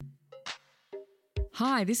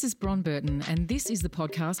Hi, this is Bron Burton, and this is the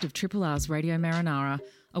podcast of Triple R's Radio Marinara,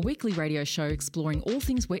 a weekly radio show exploring all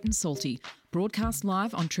things wet and salty, broadcast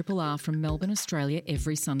live on Triple R from Melbourne, Australia,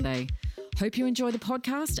 every Sunday. Hope you enjoy the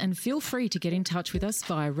podcast and feel free to get in touch with us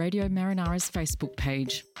via Radio Marinara's Facebook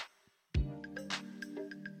page.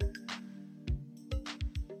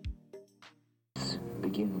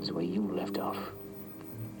 Begins where you left off.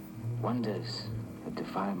 Wonders that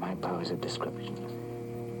defy my powers of description.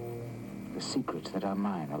 The secrets that are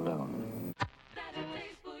mine alone. Better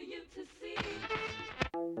days for you to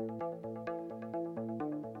see.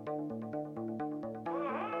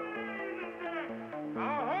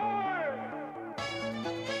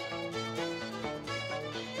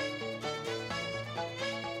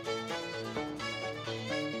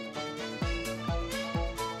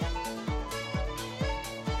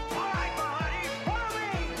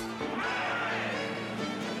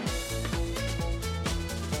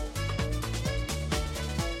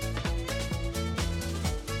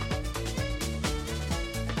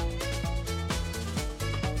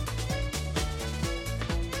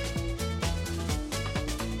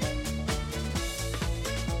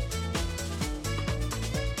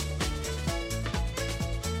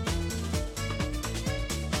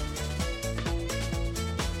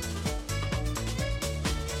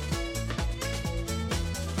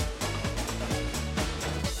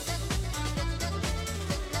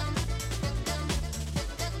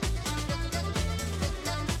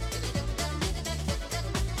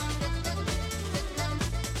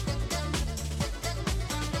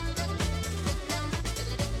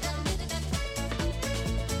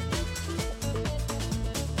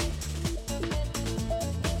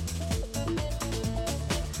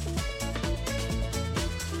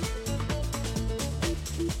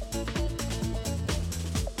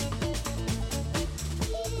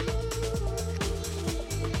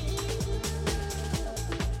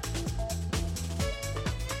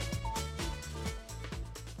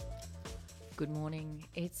 Good morning.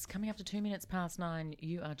 It's coming up to 2 minutes past 9.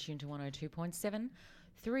 You are tuned to 102.7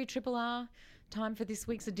 3 Triple R. Time for this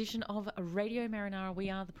week's edition of Radio Marinara. We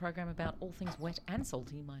are the program about all things wet and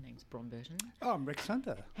salty. My name's Bron Burton. Oh, I'm Rex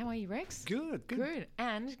Hunter. How are you, Rex? Good.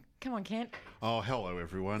 And come on, Kent. Oh, hello,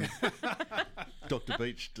 everyone. Dr.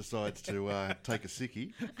 Beach decides to take a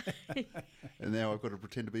sickie, and now I've got to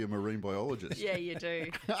pretend to be a marine biologist. Yeah, you do.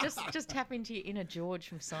 Just tap into your inner George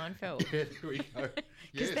from Seinfeld. Yeah, there we go.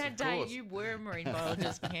 Because Yes, that of day course. you were a marine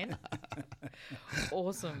biologist, Kent.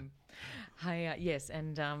 Awesome. Hey, yes,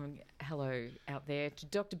 and hello out there to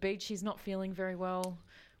Dr. Beach. He's not feeling very well.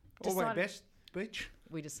 All my best, Beach.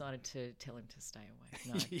 We decided to tell him to stay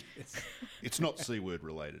away. No, Yes. It's not C-word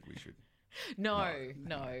related, we should. no.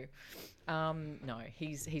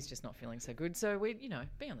 He's just not feeling so good. So we,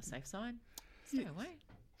 be on the safe side. Stay away.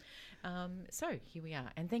 So here we are.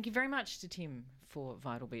 And thank you very much to Tim for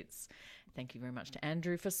Vital Bits. Thank you very much to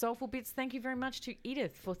Andrew for Soulful Bits. Thank you very much to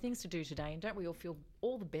Edith for Things to Do Today. And don't we all feel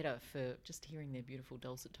all the better for just hearing their beautiful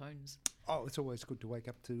dulcet tones? Oh, it's always good to wake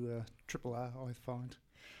up to Triple R, I find.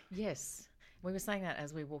 Yes. We were saying that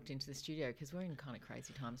as we walked into the studio because we're in kind of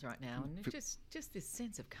crazy times right now. And it's just this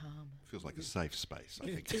sense of calm. Feels like a safe space, I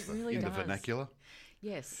think, It really in the does. vernacular.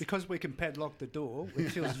 Yes. Because we can padlock the door,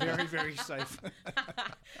 it feels very, very safe.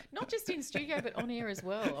 Not just in studio, but on air as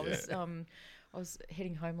well. I was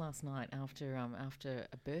heading home last night after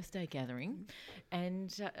a birthday gathering, and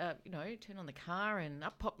turned on the car and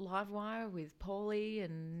up popped Livewire with Paulie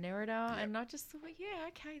and Nerida, and I just thought, yeah,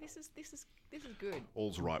 okay, this is good.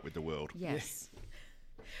 All's right with the world. Yes.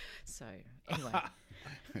 So anyway,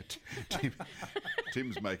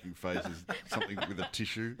 Tim's making faces, something with a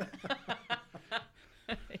tissue.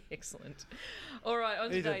 excellent. All right, on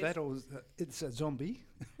Either today's... that or it's a zombie.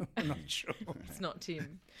 I'm not sure. It's not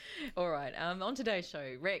Tim. All right, on today's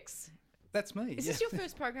show, Rex. That's me. Is this your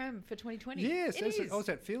first program for 2020? Yes, It is. I was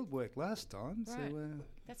at field work last time, Right. so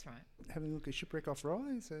That's right. having a look at Shipwreck off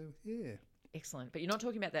Rye, so yeah. Excellent. But you're not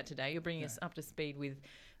talking about that today. You're bringing us up to speed with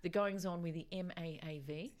the goings-on with the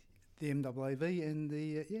MAAV. The MAAV and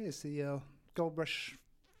the Gold Rush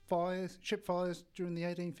fires, ship fires during the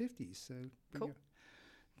 1850s. So Cool.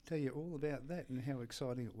 Tell you all about that and how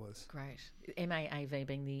exciting it was. Great. MAAV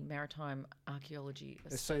being the Maritime Archaeology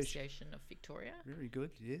Association of Victoria. Very good.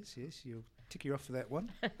 Yes. You'll tick you off for that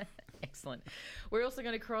one. Excellent. We're also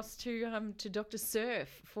going to cross to Dr. Surf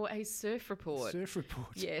for a surf report. Surf report.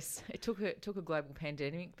 Yes, it took a global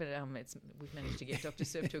pandemic, but we've managed to get Dr.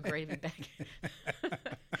 Surf to agree to be back.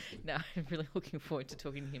 No, I'm really looking forward to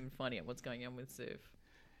talking to him and finding out what's going on with surf.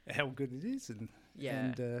 How good it is and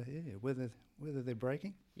whether they're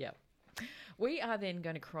breaking. Yep. We are then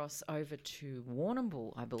going to cross over to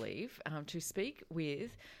Warrnambool, I believe, to speak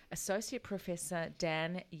with Associate Professor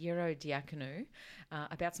Dan Yerodiaconou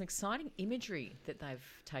about some exciting imagery that they've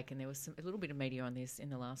taken. There was a little bit of media on this in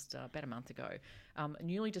the last, about a month ago. A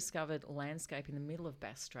newly discovered landscape in the middle of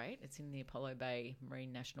Bass Strait. It's in the Apollo Bay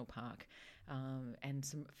Marine National Park. And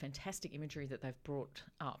some fantastic imagery that they've brought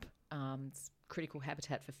up. It's critical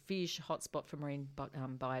habitat for fish, hotspot for marine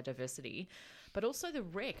biodiversity, but also the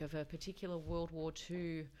wreck of a particular World War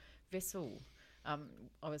II vessel.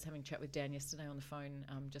 I was having a chat with Dan yesterday on the phone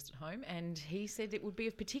just at home, and he said it would be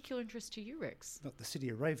of particular interest to you, Rex. Not the city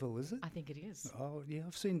of Rayville, is it? I think it is. Oh, yeah,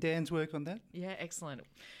 I've seen Dan's work on that. Yeah, excellent.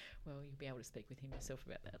 Well, you'll be able to speak with him yourself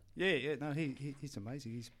about that. Yeah, no, he's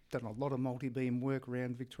amazing. He's done a lot of multi-beam work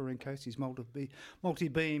around Victorian coast. He's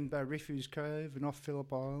multi-beamed Refuge Cove and off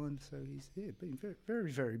Phillip Island, so he's been very,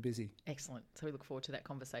 very, very busy. Excellent. So we look forward to that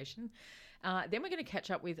conversation. Then we're going to catch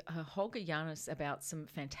up with Holger Janus about some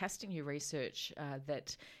fantastic new research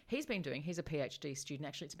that he's been doing. He's a PhD student.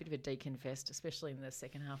 Actually, it's a bit of a Deakin Fest, especially in the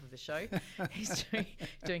second half of the show. He's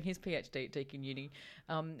doing his PhD at Deakin Uni,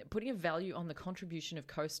 putting a value on the contribution of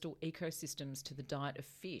coastal ecosystems to the diet of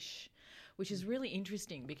fish, which is really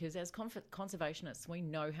interesting because as conservationists, we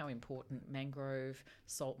know how important mangrove,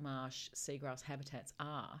 salt marsh, seagrass habitats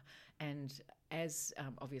are. And as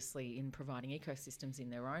obviously in providing ecosystems in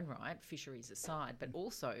their own right, fisheries aside, but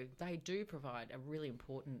also they do provide a really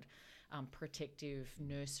important protective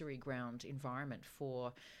nursery ground environment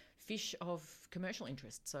for fish of commercial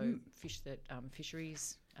interest. So fish that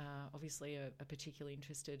fisheries obviously are particularly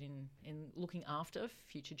interested in looking after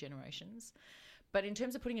future generations. But in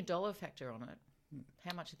terms of putting a dollar factor on it,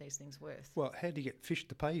 how much are these things worth? Well, how do you get fish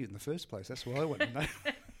to pay you in the first place? That's what I want to know.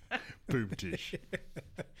 Boom tish.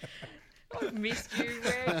 I've missed you,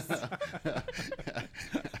 Rex.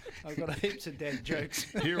 I've got heaps of dad jokes.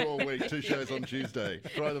 Here all week, 2 shows on Tuesday.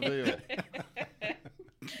 Try the veal.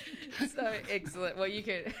 So excellent. Well, you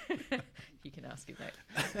can ask him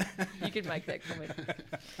that. You can make that comment.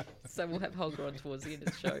 So we'll have Holger on towards the end of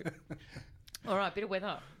the show. All right, bit of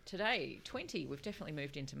weather today. 20. We've definitely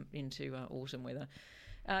moved into autumn weather.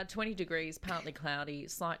 20 degrees, partly cloudy,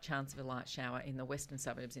 slight chance of a light shower in the western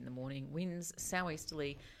suburbs in the morning. Winds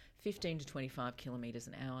southeasterly, 15 to 25 kilometres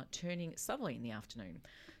an hour, turning southerly in the afternoon.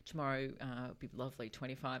 Tomorrow will be lovely,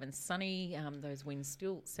 25 and sunny. Those winds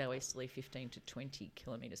still southeasterly, 15 to 20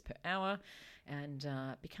 kilometres per hour, and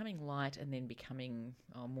becoming light and then becoming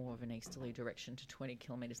more of an easterly direction to 20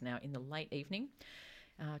 kilometres an hour in the late evening.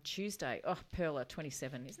 Tuesday, Perla,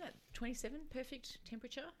 27. Isn't that 27 perfect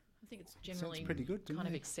temperature? I think it's generally Sounds pretty good, kind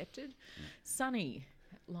of accepted. Sunny,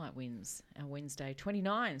 light winds. Our Wednesday,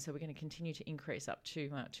 29. So we're going to continue to increase up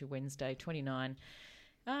to Wednesday, 29.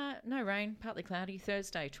 No rain, partly cloudy.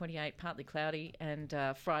 Thursday, 28, partly cloudy. And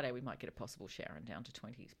Friday, we might get a possible shower and down to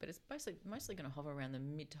 20s. But it's mostly going to hover around the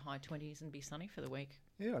mid to high 20s and be sunny for the week.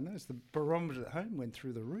 Yeah, I noticed the barometer at home went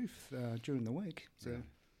through the roof during the week.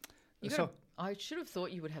 So I should have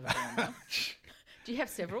thought you would have a barometer. Do you have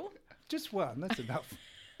several? Just one, that's enough.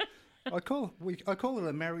 I call it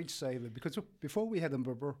a marriage saver because before we had a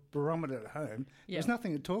barometer at home, there's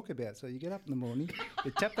nothing to talk about. So you get up in the morning, you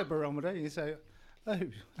tap the barometer, and you say, "Oh,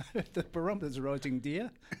 the barometer's rising, dear."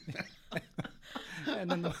 And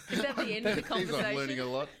then Is that the end of the He's conversation? not learning a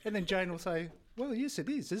lot. And then Jane will say, "Well, yes, it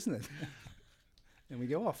is, isn't it?" And we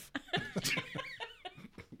go off.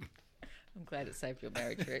 I'm glad it saved your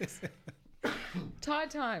marriage, Rex. Tide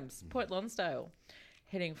times, Port Lonsdale.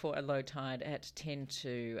 Heading for a low tide at 10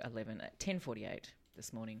 to 11, at 10:48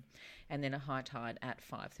 this morning, and then a high tide at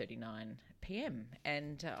 5:39 p.m.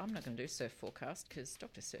 And I'm not going to do surf forecast because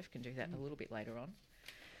Dr. Surf can do that a little bit later on.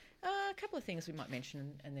 A couple of things we might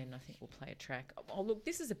mention, and then I think we'll play a track. Oh, look,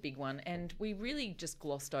 this is a big one, and we really just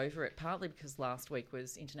glossed over it, partly because last week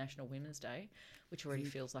was International Women's Day, which already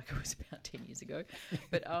feels like it was about 10 years ago.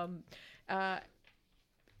 But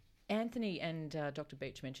Anthony and Dr.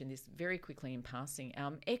 Beach mentioned this very quickly in passing.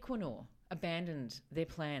 Equinor abandoned their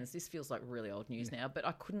plans. This feels like really old news now, but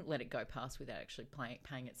I couldn't let it go past without actually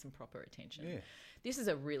paying it some proper attention. Yeah. This is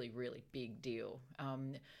a really, really big deal.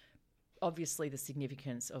 Obviously, the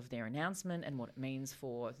significance of their announcement and what it means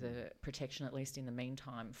for the protection, at least in the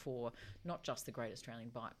meantime, for not just the Great Australian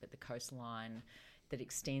Bight, but the coastline that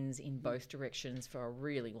extends in both directions for a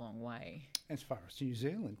really long way. As far as New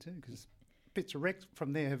Zealand too, because bits of wreck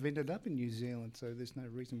from there have ended up in New Zealand, so there's no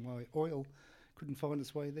reason why oil couldn't find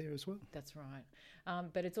its way there as well. That's right.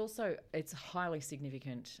 But it's a highly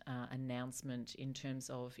significant announcement in terms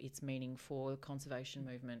of its meaning for the conservation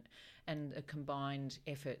movement and a combined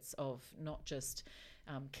efforts of not just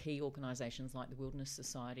key organisations like the Wilderness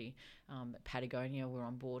Society, Patagonia were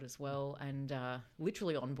on board as well, and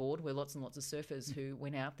literally on board were lots and lots of surfers who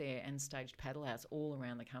went out there and staged paddle outs all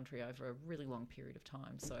around the country over a really long period of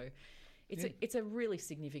time. So it's a really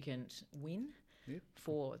significant win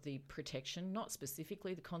for the protection, not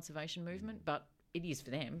specifically the conservation movement, but it is for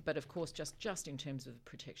them, but of course just in terms of the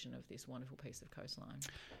protection of this wonderful piece of coastline.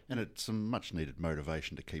 And it's some much needed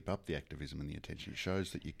motivation to keep up the activism and the attention. It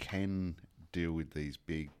shows that you can deal with these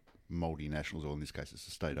big multinationals, or in this case it's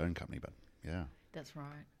a state-owned company, but yeah. That's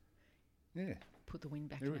right. Yeah. Put the wind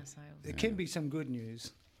back in our sails. There can be some good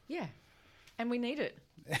news. Yeah. And we need it.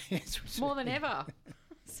 More than ever.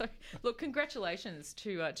 So, look, congratulations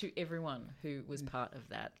to everyone who was part of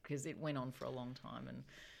that, because it went on for a long time, and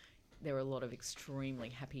there were a lot of extremely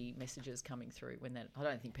happy messages coming through when that. I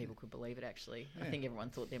don't think people could believe it, actually. I think everyone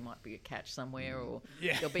thought there might be a catch somewhere, or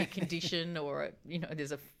there'll be a condition, or,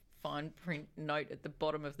 there's a fine print note at the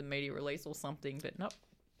bottom of the media release or something, but nope,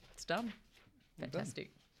 it's done.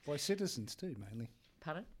 Fantastic. By citizens too, mainly.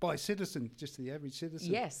 Pardon? By citizens, just the average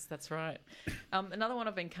citizen. Yes, that's right. Another one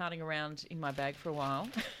I've been carting around in my bag for a while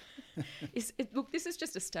look, this is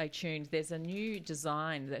just a stay tuned. There's a new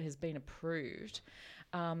design that has been approved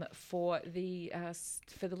for the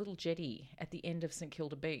little jetty at the end of St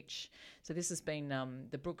Kilda Beach. So this has been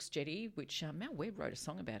the Brooks Jetty, which Mal Webb wrote a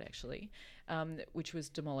song about, actually, which was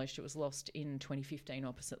demolished. It was lost in 2015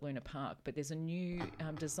 opposite Luna Park. But there's a new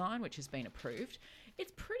design which has been approved.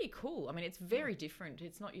 It's pretty cool. I mean, it's very different.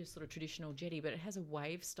 It's not your sort of traditional jetty, but it has a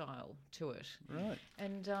wave style to it. Right.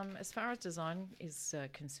 And as far as design is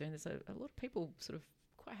concerned, there's a lot of people sort of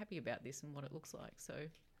quite happy about this and what it looks like. So.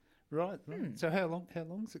 Right. So how long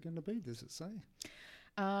is it going to be, does it say?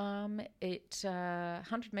 100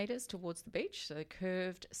 metres towards the beach. So the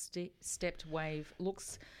curved stepped wave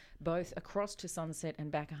looks both across to Sunset and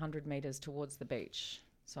back 100 metres towards the beach.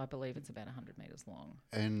 So I believe it's about 100 metres long.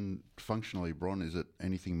 And functionally, Bron, is it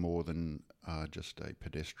anything more than just a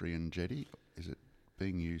pedestrian jetty? Is it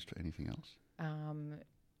being used for anything else?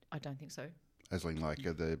 I don't think so. As in, like,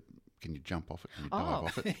 can you jump off it? Can you dive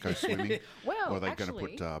off it? Go swimming? Well, or are they actually,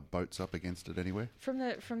 going to put boats up against it anywhere? From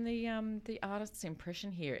the artist's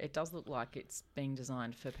impression here, it does look like it's being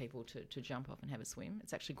designed for people to jump off and have a swim.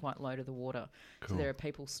 It's actually quite low to the water. Cool. So there are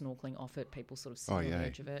people snorkeling off it, people sort of sitting on the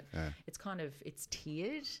edge of it. Yeah. It's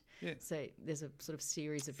tiered. Yeah. So there's a sort of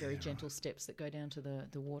series of very gentle steps that go down to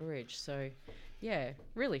the water edge. So, yeah,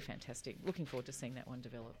 really fantastic. Looking forward to seeing that one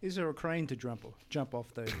develop. Is there a crane to jump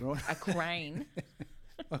off though, right? A crane?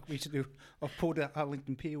 Like we used to do off Port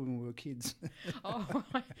Arlington Pier when we were kids. Oh,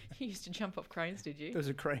 you used to jump off cranes, did you? There was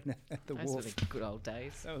a crane at the Those wharf. were the good old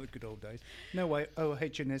days. Oh, the good old days. No way,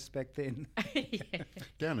 OH&S back then. Yeah.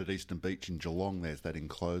 Down at Eastern Beach in Geelong, there's that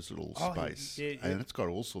enclosed little space. Yeah. And it's got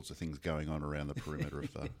all sorts of things going on around the perimeter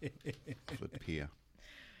of the pier.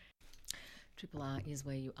 Triple R is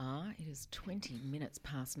where you are. It is 20 minutes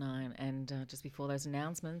past 9, and just before those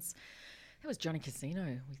announcements, that was Johnny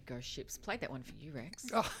Casino with Ghost Ships. Played that one for you, Rex.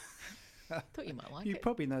 Oh. Thought you might like You it.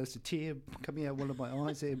 probably noticed a tear coming out of one of my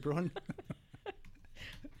eyes there, Bron.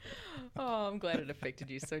 Oh, I'm glad it affected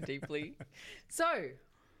you so deeply. So,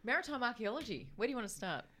 maritime archaeology. Where do you want to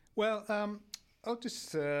start? Well, I'll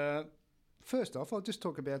just first off, I'll just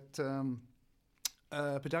talk about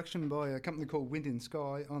production by a company called Wind and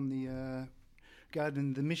Sky on the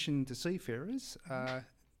regarding the mission to seafarers.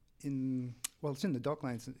 It's in the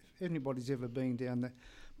Docklands. If anybody's ever been down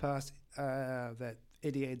past that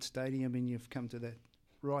Etihad Stadium and you've come to that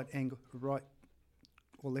right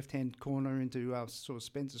or left-hand corner into sort of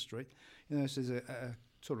Spencer Street, you know, there's a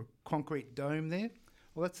sort of concrete dome there.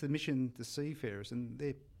 Well, that's the mission to seafarers, and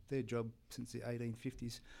their job since the 1850s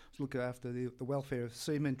was to look after the welfare of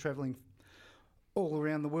seamen travelling all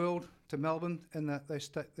around the world to Melbourne, and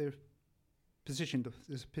they're positioned.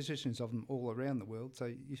 There's positions of them all around the world. So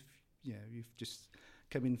if you've just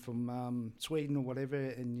come in from Sweden or whatever,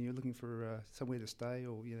 and you're looking for somewhere to stay,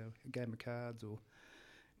 or a game of cards or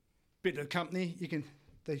bit of company,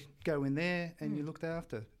 they go in there and you're looked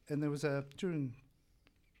after. And there was during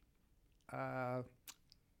the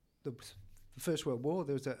First World War,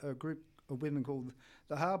 there was a group of women called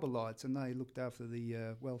the Harbour Lights, and they looked after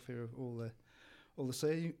the welfare of all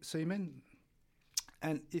the seamen.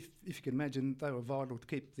 And if you can imagine, they were vital to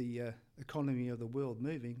keep the economy of the world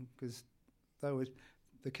moving, because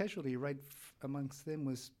the casualty rate amongst them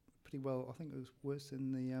was pretty well. I think it was worse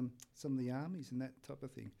than some of the armies and that type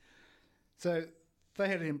of thing. So they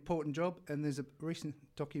had an important job, and there's a recent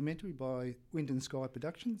documentary by Wind and Sky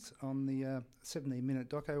Productions on the 17-minute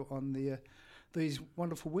doco on these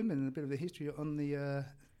wonderful women and a bit of the history on the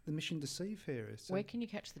the mission to seafarers. So Where can you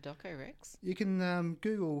catch the doco, Rex? you can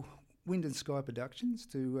Google Wind and Sky Productions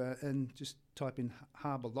and just type in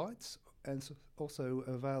Harbour Lights, and it's also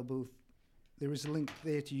available. There is a link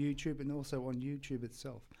there to YouTube and also on YouTube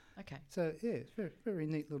itself. Okay. So yeah, it's very very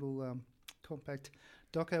neat little compact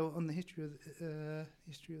doco on the history of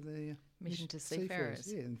the Mission to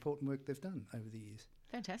Seafarers. Yeah, important work they've done over the years.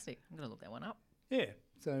 Fantastic. I'm going to look that one up. Yeah.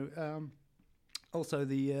 So also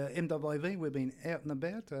the MWV, we've been out and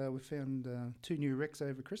about. We found 2 new wrecks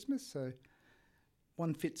over Christmas. So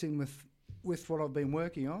one fits in with what I've been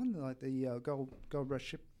working on, like the Gold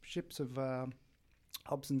Rush ships of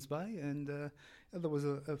Hobson's Bay, and there was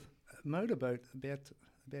a motorboat, about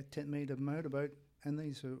 10 metre motorboat, and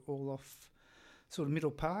these are all off sort of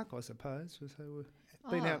Middle Park, I suppose. So we've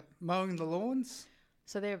been out mowing the lawns.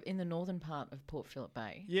 So they're in the northern part of Port Phillip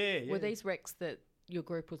Bay. Yeah, yeah. Were these wrecks that your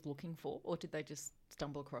group was looking for, or did they just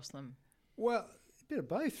stumble across them? Well, a bit of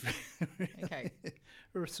both. Really. Okay.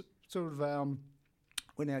 We were sort of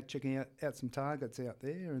went out checking out some targets out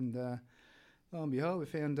there, and lo and behold, we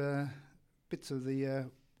found bits of a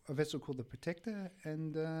vessel called the Protector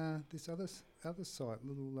and this other site,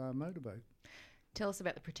 little motorboat. Tell us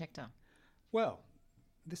about the Protector. Well,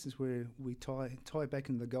 this is where we tie back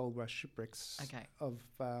into the Gold Rush shipwrecks of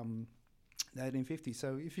the 1850s.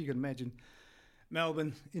 So if you can imagine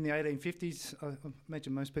Melbourne in the 1850s, I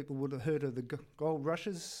imagine most people would have heard of the gold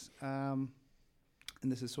rushes, and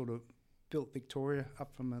this is sort of built Victoria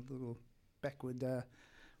up from a little backward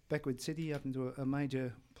city up into a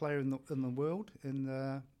major player in the world, and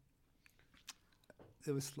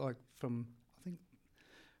it was like from, I think,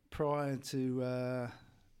 prior to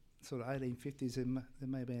sort of 1850s, there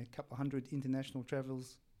may be a couple of hundred international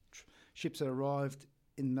ships that arrived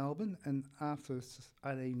in Melbourne, and after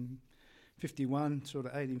 1851, sort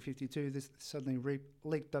of 1852, this suddenly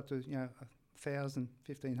leaped up to 1,000,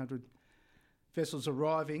 1,500 vessels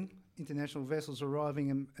arriving, international vessels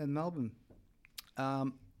arriving in Melbourne,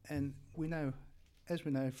 and we know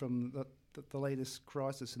from the latest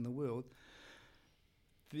crisis in the world,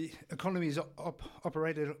 the economy is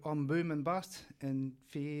operated on boom and bust, and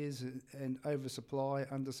fears and oversupply,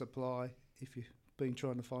 undersupply. If you've been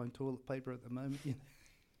trying to find toilet paper at the moment, you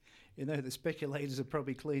know the speculators are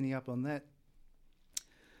probably cleaning up on that.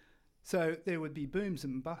 So there would be booms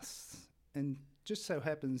and busts, and just so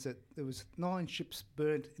happens that there was 9 ships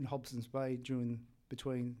burnt in Hobson's Bay between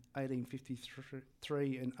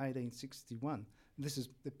 1853 and 1861. This is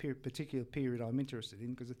the particular period I'm interested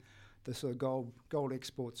in, because the sort of gold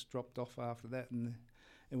exports dropped off after that, and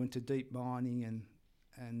it went to deep mining,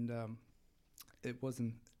 and it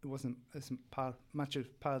wasn't as much a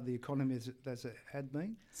part of the economy as it had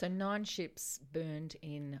been. So 9 ships burned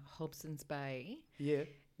in Hobson's Bay. Yeah.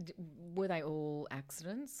 Were they all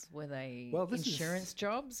accidents? Were they insurance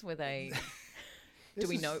jobs? Were they? What do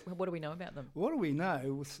we know about them? What do we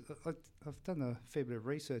know? I've done a fair bit of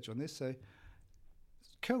research on this. So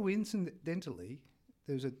coincidentally,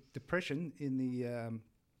 there was a depression in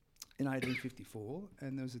 1854,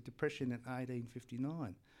 and there was a depression in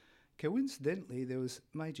 1859. Coincidentally, there was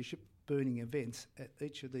major ship burning events at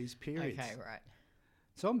each of these periods. Okay, right.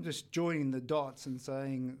 So I'm just joining the dots and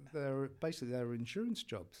saying they were insurance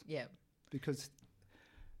jobs. Yeah. Because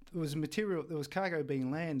there was cargo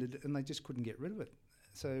being landed, and they just couldn't get rid of it.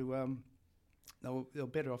 So they were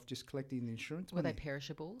better off just collecting the insurance money. Were they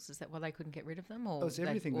perishables? Is that why they couldn't get rid of them, or was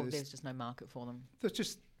everything. there's just no market for them? There's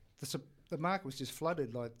just the market was just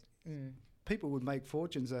flooded. Like people would make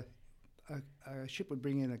fortunes. A ship would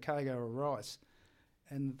bring in a cargo of rice,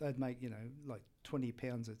 and they'd make like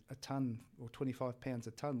 £20 a tonne or £25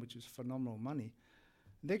 a tonne, which is phenomenal money.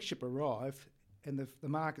 The next ship arrived, and the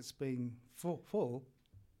market's been full,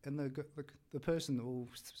 and the person or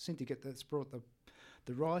syndicate that's brought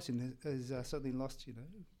the rice in has suddenly lost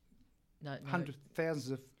hundreds,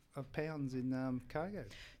 thousands of pounds in cargo.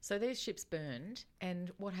 So these ships burned,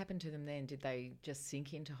 and what happened to them then? Did they just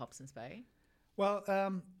sink into Hobson's Bay? Well,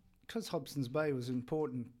 because Hobson's Bay was an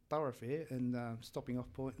important thoroughfare and stopping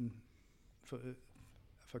off point and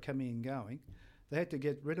for coming and going, they had to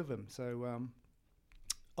get rid of them. So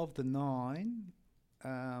of the 9,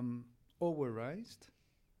 all were raised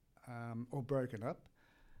or broken up,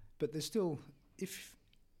 but there's still,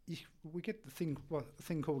 we get the thing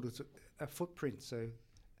called a footprint. So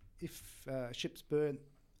if a ship's burnt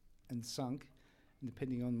and sunk, and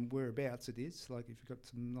depending on whereabouts it is, like if you've got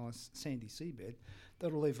some nice sandy seabed,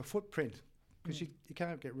 that'll leave a footprint, because you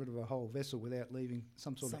can't get rid of a whole vessel without leaving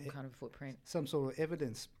some kind of footprint, some sort of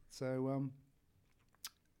evidence. So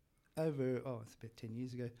it's about 10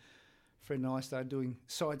 years ago, a friend and I started doing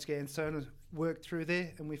side scan sonar work through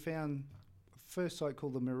there, and we found first site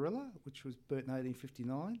called the Marilla, which was burnt in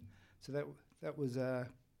 1859. So that was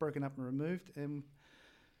broken up and removed, and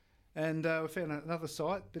we found another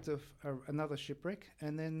site, bits of another shipwreck,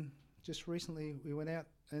 and then just recently we went out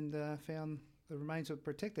and found the remains of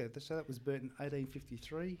Protector. So that was burnt in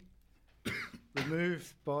 1853,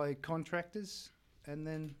 removed by contractors,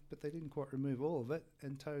 but they didn't quite remove all of it,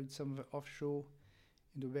 and towed some of it offshore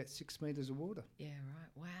into about 6 metres of water. Yeah, right.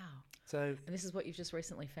 Wow. So, And this is what you've just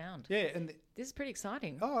recently found. yeah, and This is pretty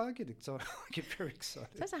exciting. I get excited. I get very excited.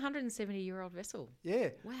 So that's a 170-year-old vessel. Yeah.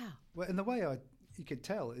 Wow. Well, and the way you could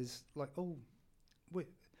tell is like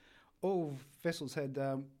all vessels had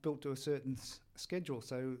built to a certain schedule.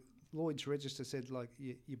 So Lloyd's Register said like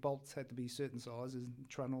your bolts had to be certain sizes, and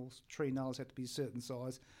tree nulls had to be a certain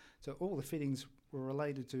size. So all the fittings were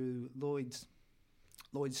related to Lloyd's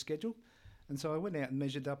schedule. And so I went out and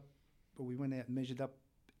measured up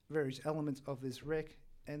various elements of this wreck,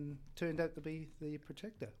 and turned out to be the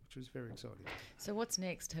Protector, which was very exciting. So what's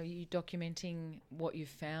next? Are you documenting what you've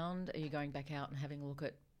found? Are you going back out and having a look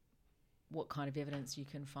at what kind of evidence you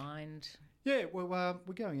can find? Yeah, well,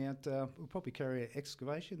 we're going out. We'll probably carry an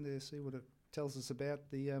excavation there, see what it tells us about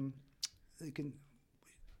the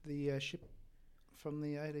ship from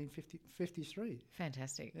the 1853.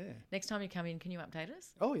 Fantastic. Yeah. Next time you come in, can you update us?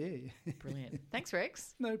 Oh, yeah. Brilliant. Thanks,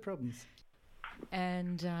 Rex. No problems.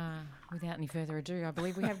 And without any further ado, I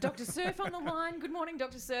believe we have Dr. Surf on the line. Good morning,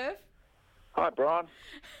 Dr. Surf. Hi, Brian.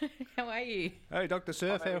 How are you? Hey, Dr.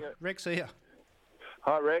 Surf, Rex here.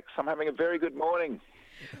 Hi, Rex. I'm having a very good morning.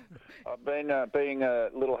 I've been being a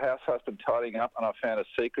little house husband tidying up, and I found a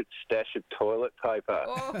secret stash of toilet paper.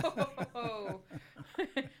 Oh,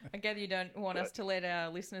 I gather you don't want us to let our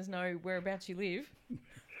listeners know whereabouts you live.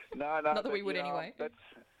 No. Not that we would anyway.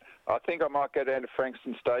 I think I might go down to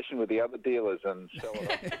Frankston Station with the other dealers and sell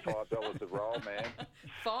it up for $5 a roll, man.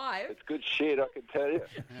 $5? It's good shit, I can tell you.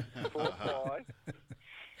 4-ply.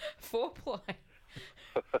 4-ply.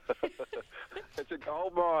 It's a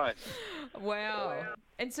gold mine. Wow.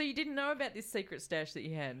 And so you didn't know about this secret stash that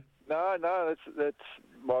you had? No, that's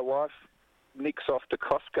my wife nicks off to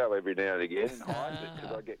Costco every now and again and hides it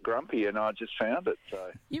because I get grumpy, and I just found it.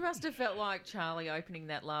 So you must have felt like Charlie opening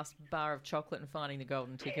that last bar of chocolate and finding the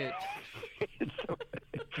golden ticket.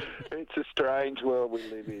 It's a strange world we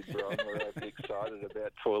live in, Bron. We're overly excited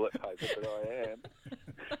about toilet paper, but I am.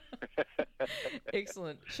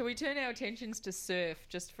 Excellent. Shall we turn our attentions to surf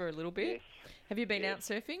just for a little bit? Yes. Have you been out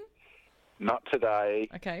surfing? Not today.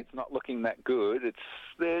 Okay. It's not looking that good.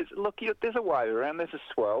 There's a wave around. There's a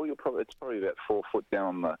swell. It's probably about 4 foot down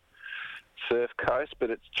on the surf coast, but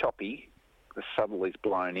it's choppy. The southerly's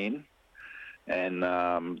blown in, and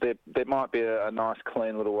there might be a nice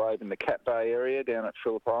clean little wave in the Cat Bay area down at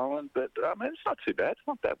Phillip Island, but I mean it's not too bad. It's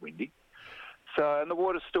not that windy. So, and the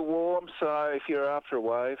water's still warm. So if you're after a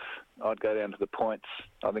wave, I'd go down to the points.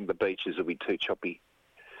 I think the beaches will be too choppy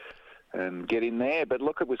and get in there. But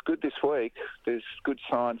look, it was good this week. There's good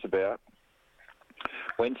signs about.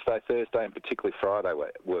 Wednesday, Thursday, and particularly Friday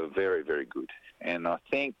were very, very good. And I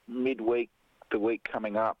think midweek, the week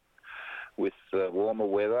coming up, with warmer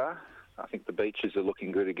weather, I think the beaches are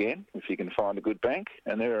looking good again, if you can find a good bank.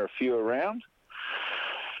 And there are a few around.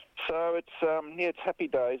 So it's happy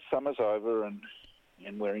days. Summer's over, and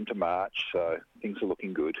we're into March, so things are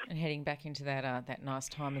looking good. And heading back into that nice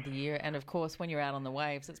time of the year. And, of course, when you're out on the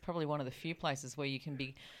waves, it's probably one of the few places where you can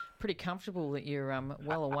be pretty comfortable that you're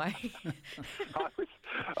well away.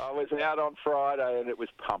 I was out on Friday and it was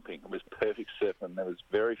pumping. It was perfect surfing. There was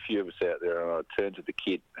very few of us out there, and I turned to the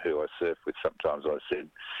kid who I surf with sometimes. I said,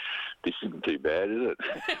 "This isn't too bad, is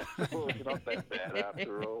it?" Well, it's not that bad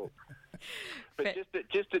after all. But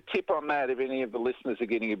just a tip on that, if any of the listeners are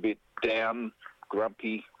getting a bit down,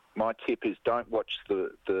 grumpy, my tip is don't watch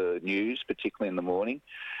the news, particularly in the morning.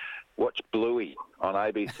 Watch Bluey on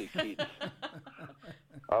ABC Kids.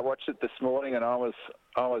 I watched it this morning and I was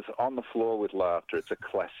on the floor with laughter. It's a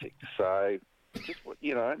classic. So just,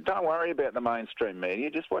 don't worry about the mainstream media.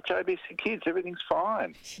 Just watch ABC Kids. Everything's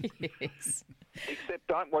fine. Yes. Except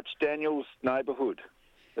don't watch Daniel's Neighbourhood.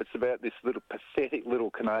 It's about this little pathetic little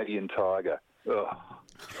Canadian tiger. Ugh,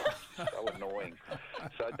 so annoying.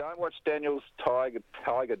 So don't watch Daniel's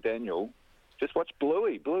Tiger Daniel. Just watch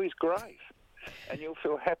Bluey. Bluey's great. And you'll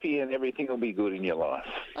feel happy and everything will be good in your life.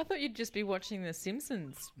 I thought you'd just be watching The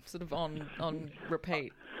Simpsons sort of on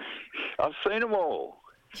repeat. I've seen them all.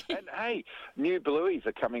 And, hey, new Blueys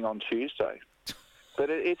are coming on Tuesday.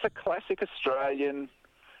 But it's a classic Australian.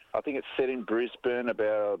 I think it's set in Brisbane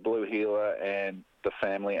about a blue heeler and the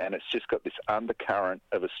family, and it's just got this undercurrent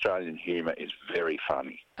of Australian humour. It's very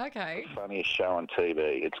funny. Okay. The funniest show on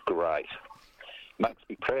TV. It's great. Makes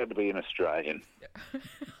me proud to be an Australian.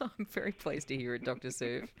 I'm very pleased to hear it, Dr.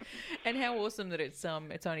 Surf. And how awesome that it's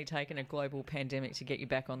only taken a global pandemic to get you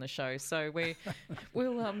back on the show. So we'll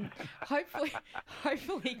hopefully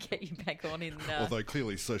get you back on in. Although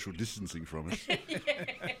clearly social distancing from us.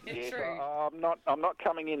 Yes, True. I'm not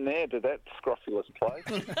coming in there to that scrofulous place.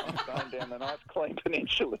 I'm going down the nice clean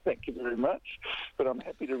peninsula, thank you very much. But I'm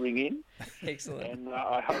happy to ring in. Excellent. And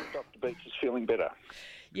I hope Dr. Beach is feeling better.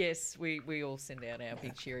 Yes, we all send out our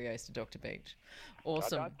big Cheerios to Dr. Beach.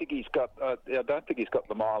 Awesome. I don't think he's got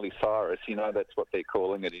the Miley Cyrus. You know, that's what they're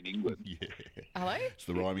calling it in England. Yeah. Hello? It's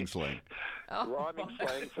the rhyming slang. Oh, Rhyming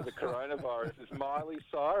slang for the coronavirus is Miley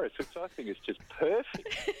Cyrus, which I think is just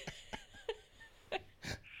perfect.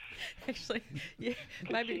 actually, yeah,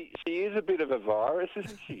 maybe. She is a bit of a virus,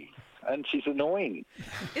 isn't she? And she's annoying.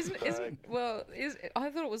 I thought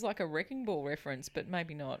it was like a Wrecking Ball reference, but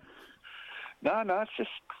maybe not. No, it's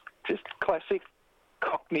just classic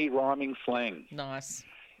Cockney rhyming slang. Nice.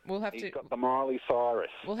 We'll have He's to. got the Miley Cyrus.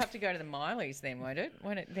 We'll have to go to the Mileys then, won't it?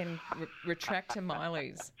 Won't it then retract to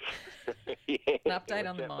Mileys? Yeah, An update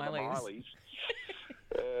on the watch out for Mileys.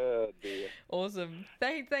 Oh dear. Awesome.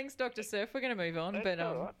 Thanks, Dr. Surf. We're going to move on,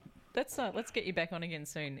 That's all right. let's get you back on again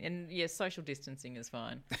soon. And yes, social distancing is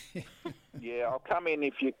fine. Yeah, I'll come in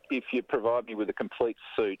if you provide me with a complete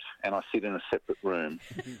suit and I sit in a separate room.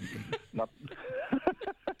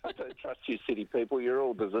 I don't trust you, city people. You're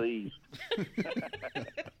all diseased.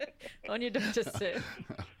 On your Dr. Surf.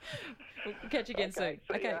 We'll catch you again soon.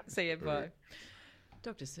 see ya. See you. Bye.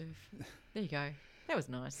 Dr. Surf. There you go. That was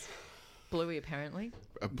nice. Bluey, apparently.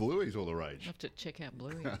 Bluey's all the rage. I'll have to check out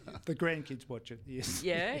Bluey. The grandkids watch it, yes.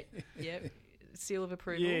 Yeah. Seal of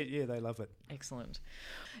approval. Yeah, they love it. Excellent.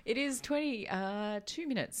 It is 22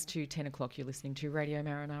 minutes to 10 o'clock. You're listening to Radio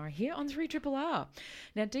Marinara here on 3RRR.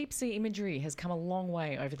 Now, deep sea imagery has come a long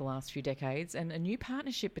way over the last few decades, and a new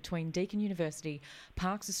partnership between Deakin University,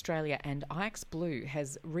 Parks Australia and IX Blue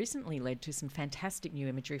has recently led to some fantastic new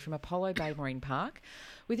imagery from Apollo Bay Marine Park,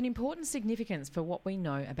 with an important significance for what we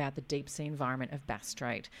know about the deep sea environment of Bass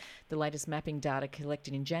Strait. The latest mapping data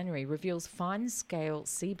collected in January reveals fine-scale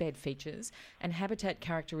seabed features and habitat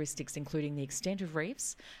characteristics, including the extent of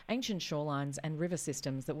reefs, ancient shorelines and river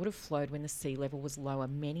systems that would have flowed when the sea level was lower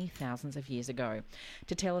many thousands of years ago.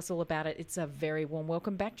 To tell us all about it, it's a very warm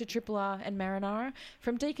welcome back to Triple R and Marinara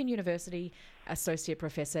from Deakin University, Associate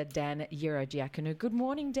Professor Dan Yerodiakonou. Good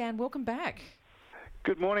morning, Dan. Welcome back.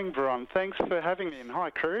 Good morning, Veron. Thanks for having me, and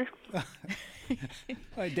hi, crew.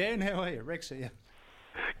 Hi, Dan. How are you? Rex here.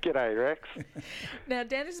 G'day, Rex. Now,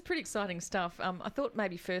 Dan, this is pretty exciting stuff. I thought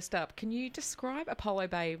maybe first up, can you describe Apollo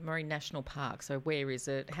Bay Marine National Park? So where is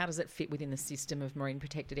it? How does it fit within the system of marine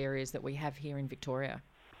protected areas that we have here in Victoria?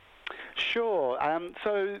 Sure.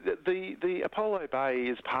 So the Apollo Bay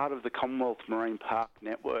is part of the Commonwealth Marine Park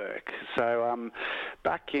Network. So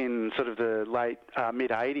back in sort of the late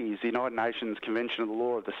mid-80s, the United Nations Convention on the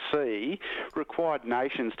Law of the Sea required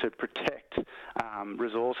nations to protect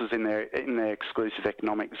resources in their exclusive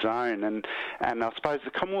economic zone, and I suppose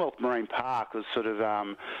the Commonwealth Marine Park was sort of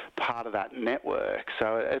part of that network.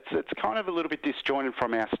 So it's kind of a little bit disjointed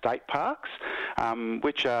from our state parks,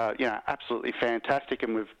 which are absolutely fantastic,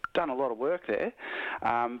 and we've done a lot of work there.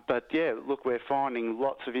 But yeah, look, we're finding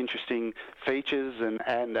lots of interesting features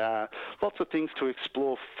and lots of things to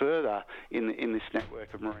explore further in this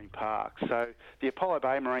network of marine parks. So the Apollo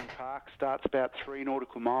Bay Marine Park starts about 3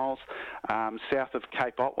 nautical miles south of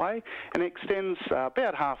Cape Otway and extends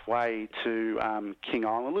about halfway to King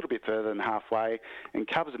Island, a little bit further than halfway, and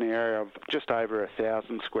covers an area of just over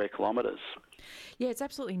 1,000 square kilometres. Yeah, it's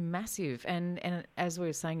absolutely massive. And as we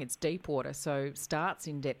were saying, it's deep water, so starts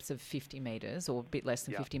in depths of 50 metres or a bit less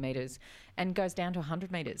than 50 metres and goes down to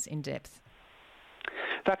 100 metres in depth.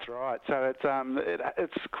 That's right. So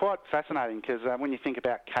it's quite fascinating because when you think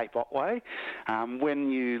about Cape Otway,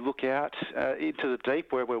 when you look out into the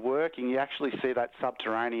deep where we're working, you actually see that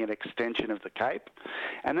subterranean extension of the Cape,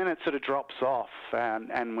 and then it sort of drops off,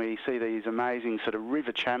 and we see these amazing sort of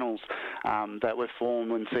river channels that were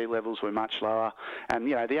formed when sea levels were much lower, and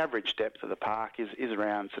the average depth of the park is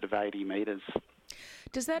around sort of 80 metres.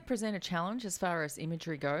 Does that present a challenge as far as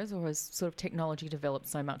imagery goes, or has sort of technology developed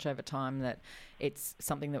so much over time that it's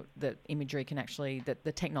something that imagery can actually, that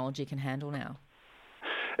the technology can handle now?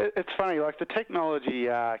 it's funny, like the technology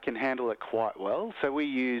can handle it quite well. So we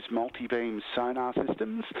use multi-beam sonar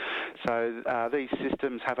systems. So these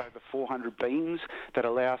systems have over 400 beams that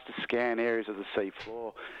allow us to scan areas of the sea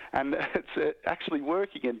floor. And it's actually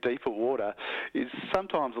working in deeper water is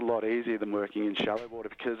sometimes a lot easier than working in shallow water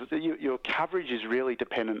because your coverage is really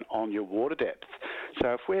dependent on your water depth.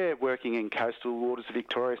 So if we're working in coastal waters of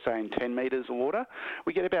Victoria, say in 10 metres of water,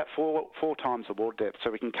 we get about four times the water depth,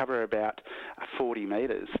 so we can cover about 40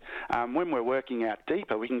 metres. When we're working out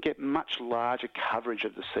deeper, we can get much larger coverage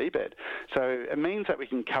of the seabed. So it means that we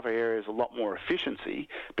can cover areas a lot more efficiency,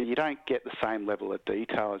 but you don't get the same level of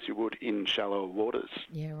detail as you would in shallower waters.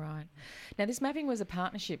 Yeah, right. Now, this mapping was a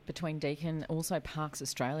partnership between Deakin and also Parks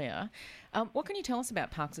Australia. What can you tell us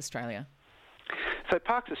about Parks Australia? So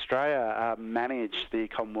Parks Australia manage the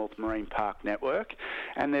Commonwealth Marine Park Network,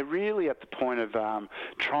 and they're really at the point of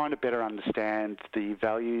trying to better understand the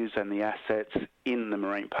values and the assets in the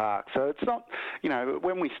marine park. So it's not,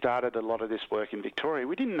 when we started a lot of this work in Victoria,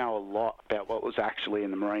 we didn't know a lot about what was actually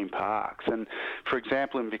in the marine parks. And for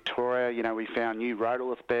example, in Victoria, we found new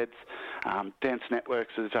rhodolith beds, dense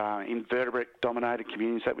networks of invertebrate-dominated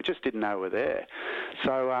communities that we just didn't know were there.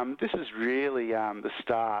 So this is really the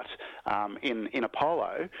start in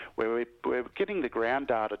Apollo, where we're getting the ground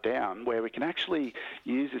data down, where we can actually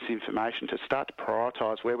use this information to start to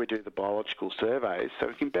prioritise where we do the biological surveys, so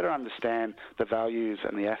we can better understand the values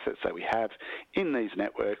and the assets that we have in these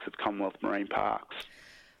networks of Commonwealth Marine Parks.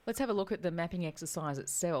 Let's have a look at the mapping exercise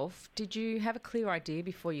itself. Did you have a clear idea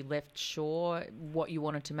before you left shore what you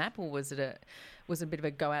wanted to map, or was it a bit of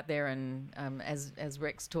a go out there and, as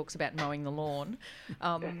Rex talks about, mowing the lawn?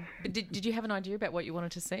 But did you have an idea about what you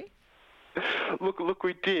wanted to see? Look,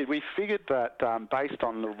 we did. We figured that based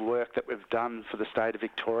on the work that we've done for the state of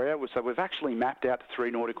Victoria, so we've actually mapped out to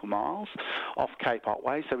 3 nautical miles off Cape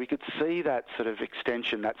Otway, so we could see that sort of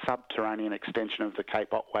extension, that subterranean extension of the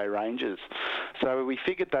Cape Otway ranges. So we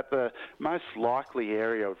figured that the most likely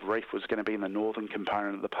area of reef was going to be in the northern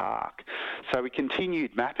component of the park. So we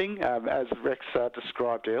continued mapping. As Rex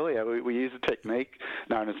described earlier, we use a technique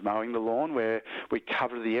known as mowing the lawn, where we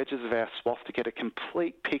cover the edges of our swath to get a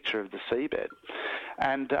complete picture of the seabed.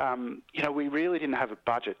 And, we really didn't have a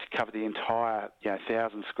budget to cover the entire,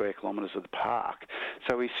 1,000 square kilometres of the park.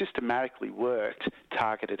 So we systematically worked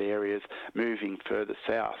targeted areas moving further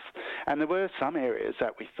south. And there were some areas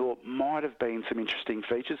that we thought might have been some interesting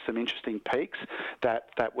features, some interesting peaks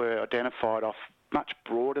that were identified off much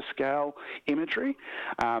broader scale imagery.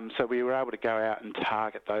 So we were able to go out and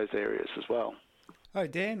target those areas as well. Oh,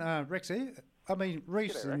 Dan, Rex here. I mean,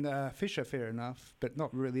 reefs and fish are fair enough, but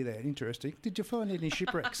not really that interesting. Did you find any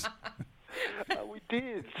shipwrecks? We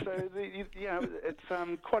did. So,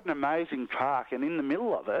 it's quite an amazing park, and in the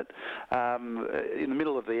middle of it, in the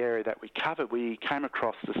middle of the area that we covered, we came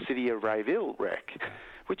across the City of Rayville wreck,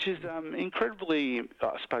 which is incredibly,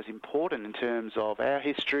 I suppose, important in terms of our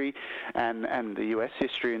history and the US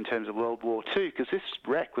history in terms of World War II, because this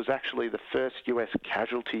wreck was actually the first US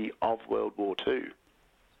casualty of World War II.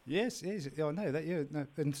 Yes, I know that, yeah,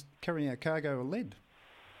 and carrying a cargo of lead.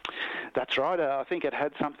 That's right. I think it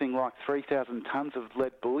had something like 3,000 tonnes of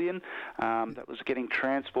lead bullion that was getting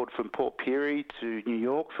transported from Port Pirie to New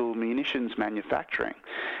York for munitions manufacturing.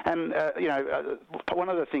 And, one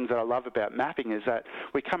of the things that I love about mapping is that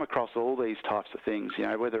we come across all these types of things,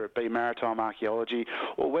 whether it be maritime archaeology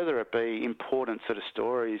or whether it be important sort of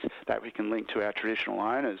stories that we can link to our traditional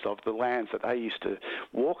owners of the lands that they used to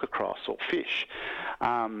walk across or fish.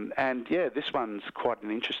 This one's quite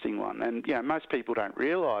an interesting one. And, most people don't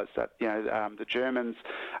realise that, the Germans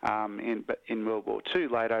in World War II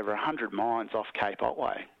laid over 100 mines off Cape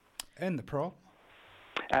Otway. And the Prom.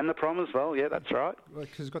 And the Prom as well, yeah, that's right.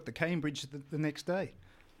 Because it's got the Cambridge the next day.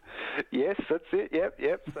 Yes, that's it.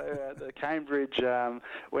 Yep. So the Cambridge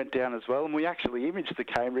went down as well, and we actually imaged the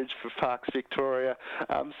Cambridge for Parks Victoria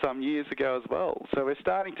some years ago as well. So we're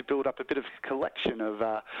starting to build up a bit of a collection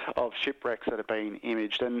of shipwrecks that have been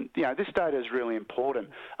imaged, and this data is really important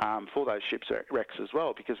for those shipwrecks as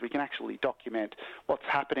well, because we can actually document what's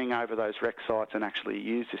happening over those wreck sites and actually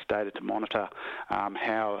use this data to monitor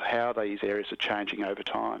how these areas are changing over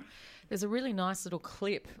time. There's a really nice little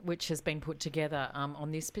clip which has been put together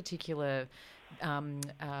on this particular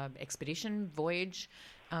expedition voyage,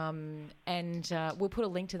 and we'll put a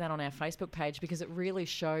link to that on our Facebook page, because it really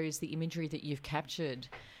shows the imagery that you've captured,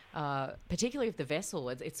 particularly of the vessel.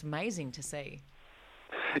 It's amazing to see.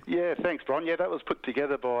 Yeah, thanks, Bron. Yeah, that was put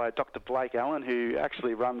together by Dr. Blake Allen, who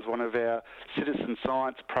actually runs one of our citizen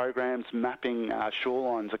science programs mapping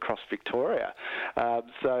shorelines across Victoria.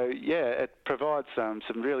 It provides some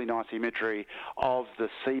really nice imagery of the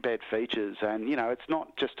seabed features. And, it's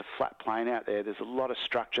not just a flat plain out there. There's a lot of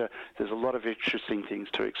structure. There's a lot of interesting things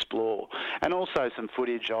to explore. And also some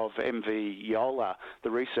footage of MV Yola,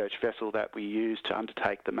 the research vessel that we use to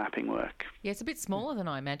undertake the mapping work. Yeah, it's a bit smaller than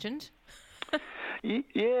I imagined. Yeah,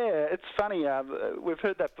 it's funny. We've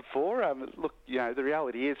heard that before. Look, the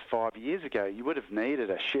reality is 5 years ago, you would have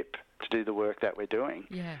needed a ship to do the work that we're doing.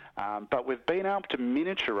 Yeah. But we've been able to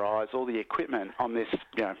miniaturise all the equipment on this,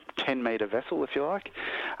 10-metre vessel, if you like,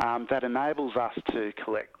 that enables us to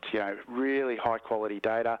collect, really high-quality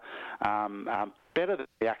data, better than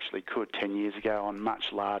we actually could 10 years ago on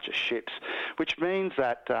much larger ships, which means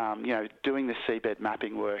that, doing the seabed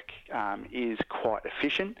mapping work is quite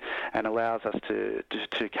efficient and allows us to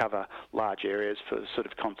cover large areas for sort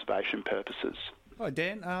of conservation purposes. Hi,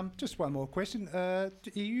 Dan. Just one more question. Are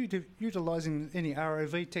you utilising any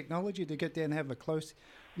ROV technology to get down and have a close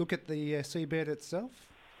look at the seabed itself?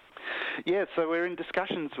 Yeah, so we're in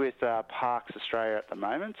discussions with Parks Australia at the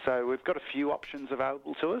moment. So we've got a few options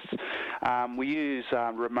available to us. We use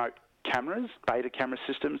remote cameras, beta camera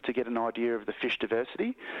systems, to get an idea of the fish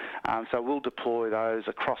diversity. So we'll deploy those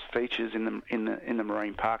across features in the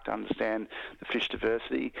marine park to understand the fish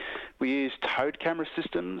diversity. We use towed camera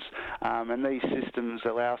systems, and these systems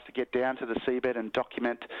allow us to get down to the seabed and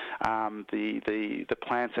document the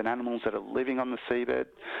plants and animals that are living on the seabed.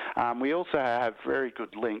 We also have very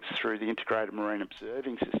good links through the integrated marine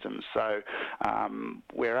observing systems. So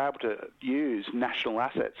we're able to use national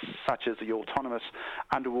assets such as the autonomous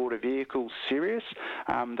underwater vehicle Sirius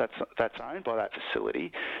that's owned by that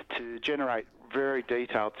facility to generate very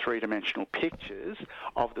detailed three-dimensional pictures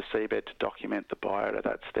of the seabed to document the biota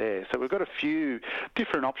that's there. So we've got a few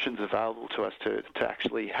different options available to us to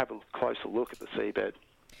actually have a closer look at the seabed.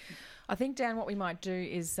 I think, Dan, what we might do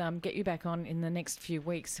is get you back on in the next few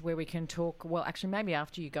weeks where we can talk, well, actually maybe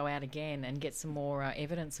after you go out again and get some more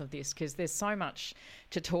evidence of this, because there's so much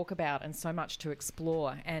to talk about and so much to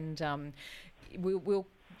explore. And we'll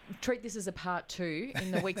treat this as a part 2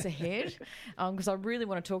 in the weeks ahead, because I really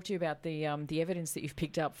want to talk to you about the evidence that you've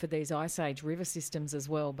picked up for these Ice Age river systems as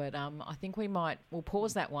well. But I think we'll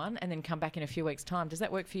pause that one and then come back in a few weeks' time. Does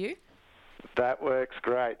that work for you? That works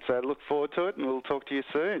great. So look forward to it, and we'll talk to you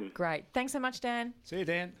soon. Great. Thanks so much, Dan. See you,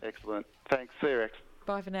 Dan. Excellent. Thanks. See you, Rex.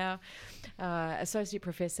 Bye for now. Associate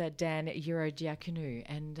Professor Dan Eurodiaconou,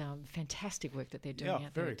 and fantastic work that they're doing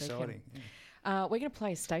out there. Very exciting. We're going to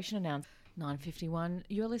play a station announcement. 9:51.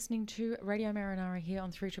 You're listening to Radio Marinara here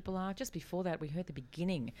on 3RRR. Just before that, we heard the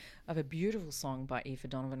beginning of a beautiful song by Aoife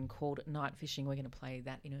Donovan called Night Fishing. We're going to play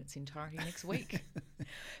that in its entirety next week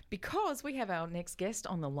because we have our next guest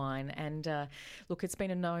on the line. And look, it's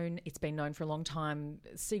been known for a long time.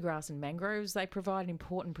 Seagrass and mangroves, they provide an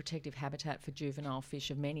important protective habitat for juvenile fish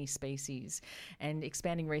of many species. And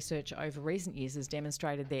expanding research over recent years has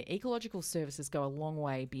demonstrated their ecological services go a long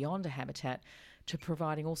way beyond a habitat to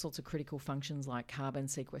providing all sorts of critical functions like carbon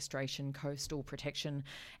sequestration, coastal protection,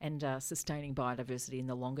 and sustaining biodiversity in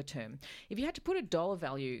the longer term. If you had to put a dollar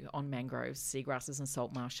value on mangroves, seagrasses and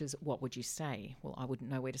salt marshes, what would you say? Well, I wouldn't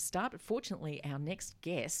know where to start, but fortunately our next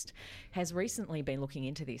guest has recently been looking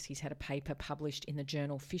into this. He's had a paper published in the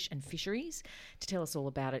journal Fish and Fisheries to tell us all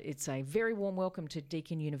about it. It's a very warm welcome to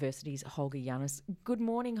Deakin University's Holger Janus. Good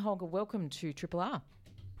morning, Holger. Welcome to Triple R.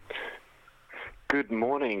 Good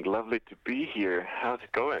morning. Lovely to be here. How's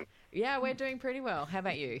it going? Yeah, we're doing pretty well. How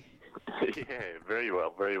about you? Yeah, very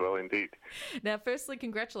well indeed. Now, firstly,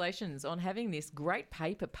 congratulations on having this great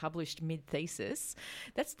paper published mid-thesis.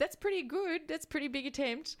 That's pretty good. That's a pretty big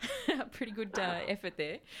attempt. Pretty good effort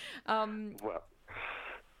there. Well,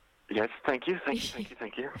 yes, thank you.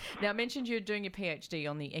 Now, I mentioned you're doing your PhD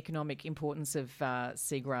on the economic importance of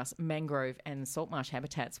seagrass, mangrove and salt marsh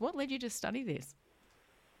habitats. What led you to study this?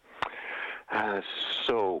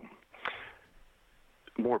 So,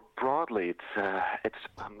 more broadly, it's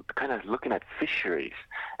kind of looking at fisheries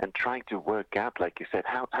and trying to work out, like you said,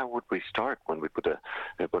 how would we start when we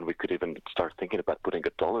could even start thinking about putting a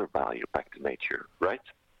dollar value back to nature, right?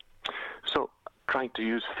 So, trying to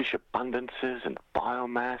use fish abundances and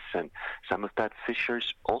biomass, and some of that fish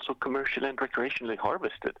is also commercially and recreationally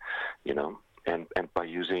harvested, and by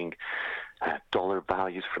using dollar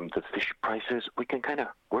values from the fish prices, we can kind of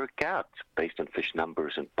work out based on fish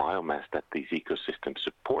numbers and biomass that these ecosystems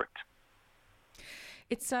support.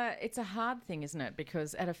 It's a hard thing, isn't it?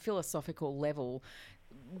 Because at a philosophical level,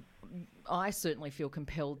 I certainly feel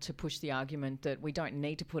compelled to push the argument that we don't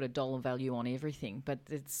need to put a dollar value on everything, but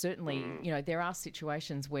it's certainly, there are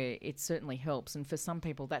situations where it certainly helps, and for some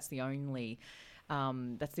people that's the only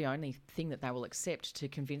thing that they will accept to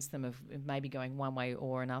convince them of maybe going one way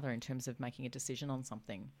or another in terms of making a decision on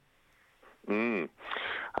something.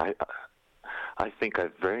 I think I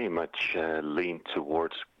very much lean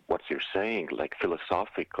towards what you're saying, like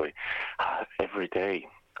philosophically. Every day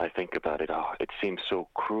I think about it. Oh, it seems so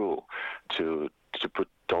cruel to put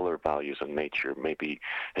dollar values on nature. Maybe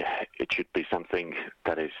it should be something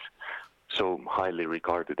that is so highly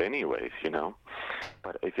regarded anyways,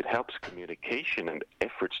 But if it helps communication and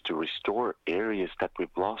efforts to restore areas that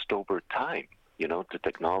we've lost over time, the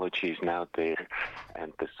technology is now there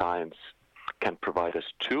and the science can provide us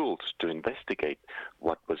tools to investigate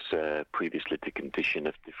what was previously the condition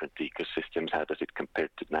of different ecosystems, how does it compare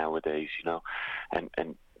to nowadays,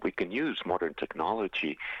 and we can use modern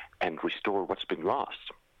technology and restore what's been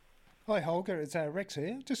lost. Hi Holger, it's Rex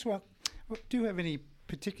here. Just do you have any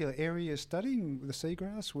particular area studying the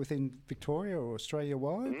seagrass within Victoria or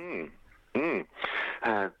Australia-wide?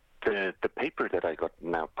 The paper that I got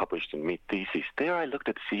now published in mid-thesis, there I looked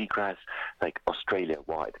at seagrass like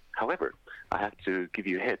Australia-wide. However, I have to give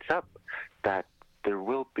you a heads up that there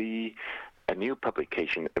will be a new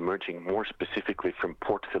publication emerging more specifically from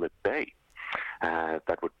Port Phillip Bay.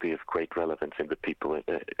 That would be of great relevance in the people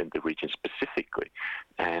in the region specifically.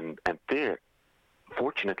 And there,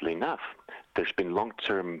 fortunately enough, there's been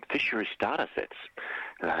long-term fisheries data sets,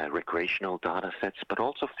 recreational data sets, but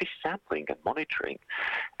also fish sampling and monitoring.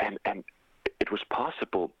 And it was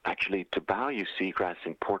possible, actually, to value seagrass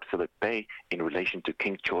in Port Phillip Bay in relation to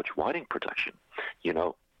King George whiting production.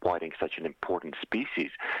 Whiting such an important species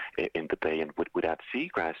in the bay, and without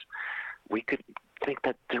seagrass, we could think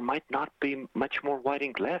that there might not be much more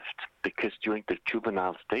whiting left, because during the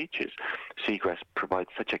juvenile stages, seagrass provides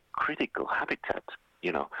such a critical habitat,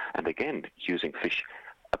 and again, using fish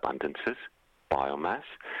abundances, biomass,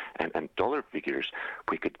 and dollar figures,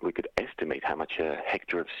 we could estimate how much a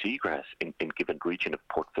hectare of seagrass in given region of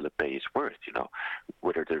Port Phillip Bay is worth,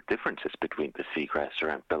 whether there are differences between the seagrass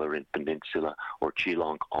around Bellarine Peninsula or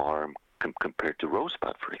Geelong Arm compared to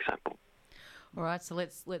Rosebud, for example. All right, so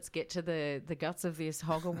let's get to the guts of this,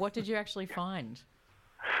 Holger. What did you actually find?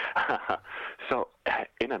 So,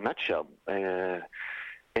 in a nutshell,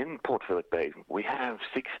 in Port Phillip Bay, we have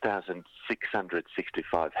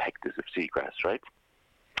 6,665 hectares of seagrass, right?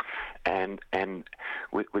 And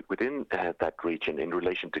within that region, in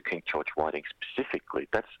relation to King George whiting specifically,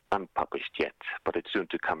 that's unpublished yet, but it's soon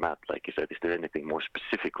to come out. Like you said, is there anything more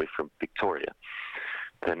specifically from Victoria?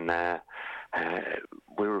 Then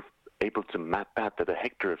we're able to map out that a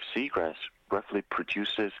hectare of seagrass roughly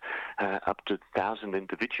produces up to 1,000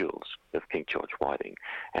 individuals of King George whiting,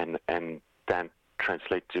 and then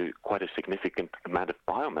translate to quite a significant amount of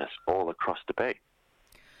biomass all across the bay.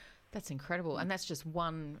 That's incredible. And that's just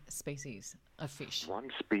one species of fish.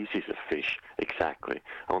 One species of fish, exactly.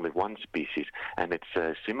 Only one species. And it's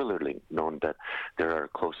similarly known that there are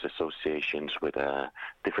close associations with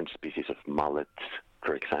different species of mullets,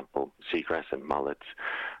 for example, seagrass and mullets,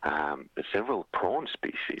 several prawn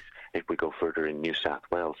species. If we go further in New South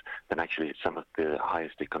Wales, then actually some of the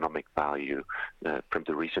highest economic value from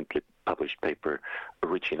the recently published paper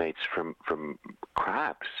originates from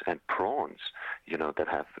crabs and prawns, that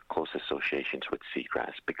have close associations with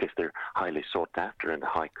seagrass, because they're highly sought after and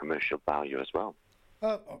high commercial value as well.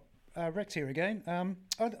 Rex here again. I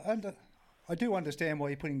do understand why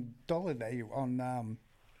you're putting dollar value on...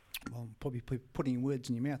 well, probably putting words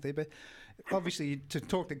in your mouth there, but obviously to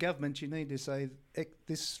talk to government, you need to say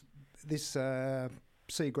this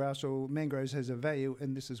seagrass or mangroves has a value,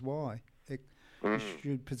 and this is why. You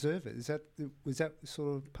should preserve it. Was that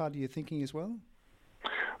sort of part of your thinking as well?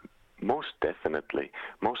 Most definitely,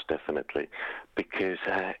 because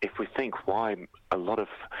if we think why a lot of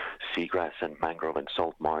seagrass and mangrove and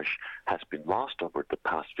salt marsh has been lost over the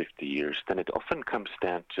past 50 years, then it often comes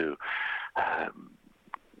down to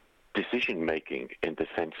decision making, in the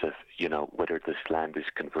sense of whether this land is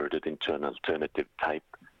converted into an alternative type,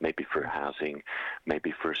 maybe for housing,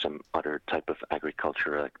 maybe for some other type of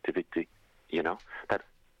agricultural activity. That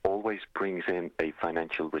always brings in a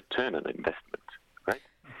financial return on investment, right?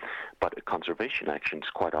 But conservation actions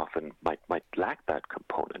quite often might lack that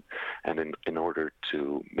component, and in order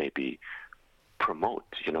to maybe promote,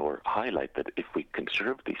 or highlight that if we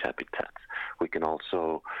conserve these habitats, we can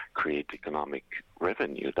also create economic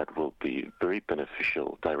revenue that will be very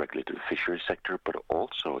beneficial directly to the fisheries sector, but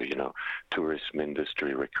also, tourism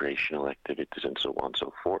industry, recreational activities, and so on and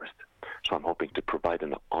so forth. So I'm hoping to provide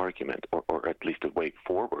an argument or at least a way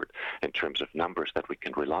forward in terms of numbers that we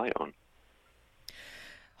can rely on.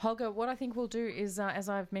 Holger, what I think we'll do is, as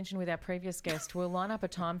I've mentioned with our previous guest, we'll line up a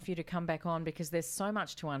time for you to come back on because there's so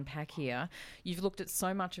much to unpack here. You've looked at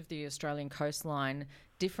so much of the Australian coastline,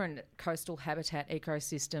 different coastal habitat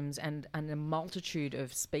ecosystems and a multitude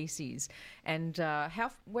of species. And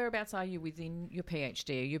whereabouts are you within your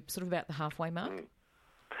PhD? Are you sort of about the halfway mark?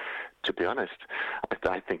 To be honest,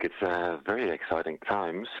 I think it's very exciting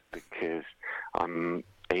times because I'm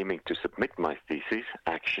aiming to submit my thesis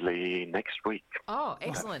actually next week. Oh,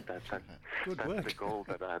 excellent! That's work. the goal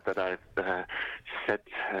that I've set,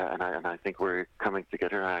 and I think we're coming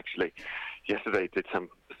together. I actually yesterday did some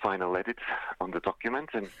final edits on the document,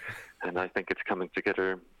 and I think it's coming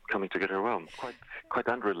together well. Quite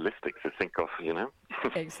unrealistic to think of, you know.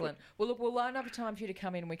 Excellent. Well, look, we'll line up a time for you to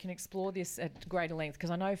come in and we can explore this at greater length because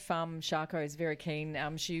I know Fum Sharko is very keen.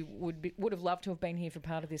 She would have loved to have been here for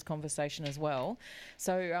part of this conversation as well.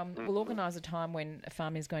 So we'll organise a time when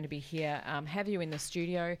Fum is going to be here, have you in the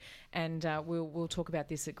studio, and we'll talk about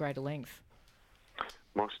this at greater length.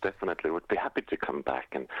 Most definitely. Would be happy to come back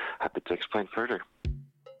and happy to explain further.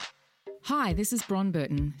 Hi, this is Bron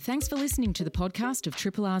Burton. Thanks for listening to the podcast of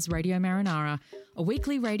Triple R's Radio Marinara, a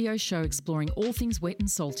weekly radio show exploring all things wet and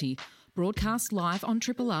salty, broadcast live on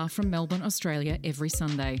Triple R from Melbourne, Australia every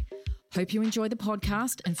Sunday. Hope you enjoy the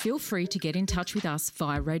podcast and feel free to get in touch with us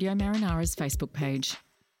via Radio Marinara's Facebook page.